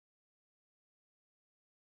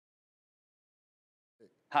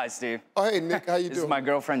Hi, Steve. Oh, hey, Nick, how you This doing? is my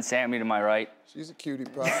girlfriend, Sammy, to my right. She's a cutie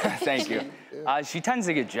pie. Thank you. Yeah. She tends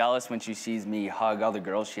to get jealous when she sees me hug other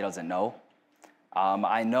girls she doesn't know.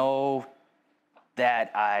 I know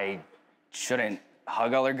that I shouldn't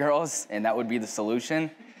hug other girls, and that would be the solution,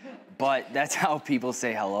 but that's how people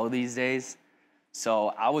say hello these days.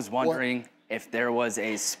 So I was wondering if there was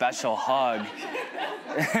a special hug.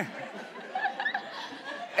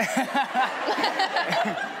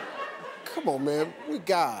 Come on, man. We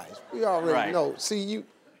guys. We already know. See,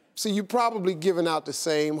 you probably giving out the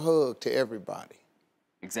same hug to everybody.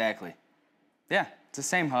 Exactly. Yeah, it's the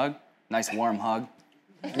same hug. Nice warm hug.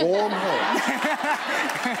 Warm hug.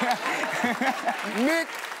 Nick,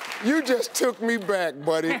 you just took me back,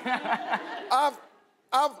 buddy. I've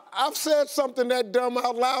said something that dumb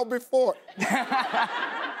out loud before.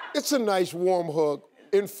 It's a nice warm hug.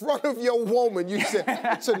 In front of your woman, you said,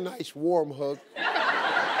 it's a nice warm hug.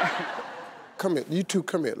 Come here, you two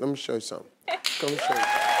come here. Let me show you something. Come show you.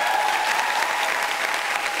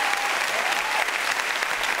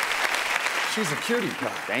 She's a cutie pie.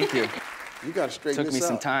 Thank you. You gotta straighten this out. Took me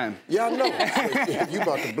some time. Yeah, I know. You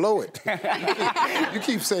about to blow it. You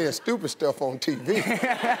keep saying stupid stuff on TV.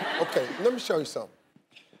 Okay, let me show you something.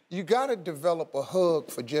 You gotta develop a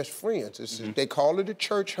hug for just friends. They call it a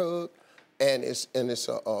church hug, and it's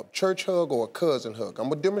a church hug or a cousin hug. I'm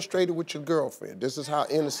gonna demonstrate it with your girlfriend. This is how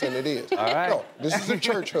innocent it is. All right. No, this is a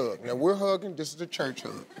church hug. Now we're hugging, this is a church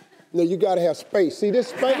hug. Now you gotta have space. See this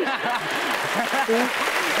space?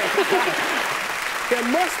 There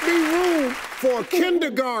must be room for a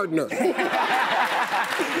kindergartner.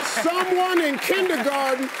 Someone in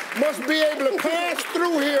kindergarten must be able to pass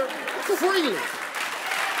through here freely.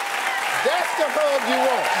 That's the hug you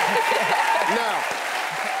want. Now,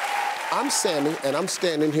 I'm Sammy, and I'm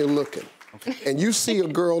standing here looking. Okay. And you see a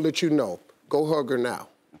girl that you know. Go hug her now.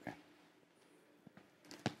 Okay.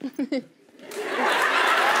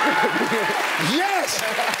 Yes!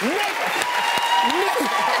 Nick!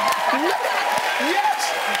 Yes!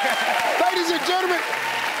 Ladies and gentlemen,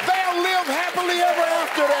 they'll live happily ever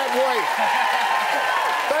after that way.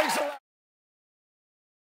 Thanks.